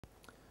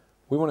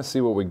We want to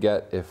see what we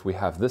get if we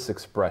have this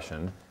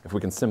expression, if we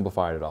can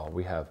simplify it at all.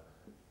 We have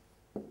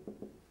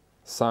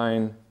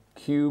sine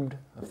cubed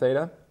of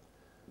theta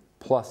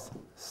plus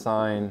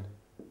sine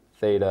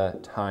theta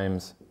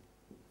times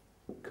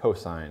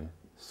cosine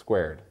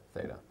squared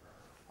theta,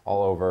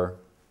 all over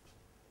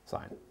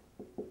sine.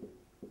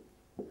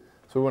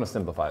 So we want to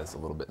simplify this a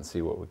little bit and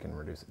see what we can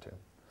reduce it to.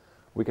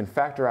 We can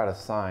factor out a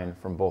sine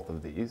from both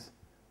of these.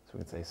 So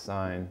we can say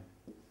sine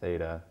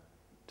theta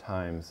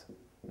times,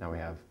 now we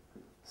have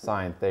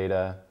sine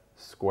theta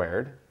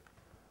squared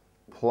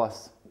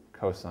plus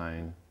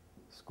cosine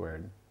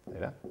squared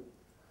theta,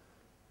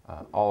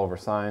 all over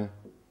sine.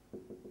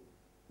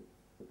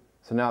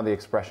 So now the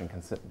expression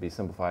can be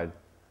simplified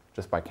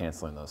just by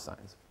canceling those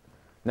signs.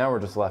 Now we're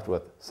just left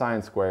with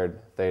sine squared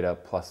theta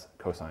plus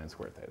cosine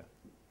squared theta.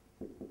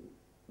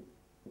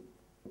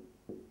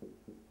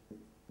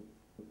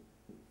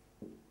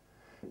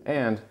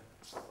 And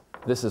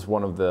this is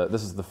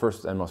the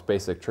first and most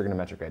basic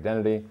trigonometric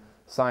identity.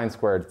 Sine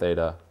squared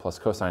theta plus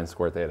cosine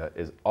squared theta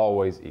is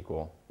always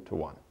equal to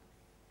 1.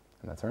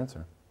 And that's our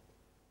answer.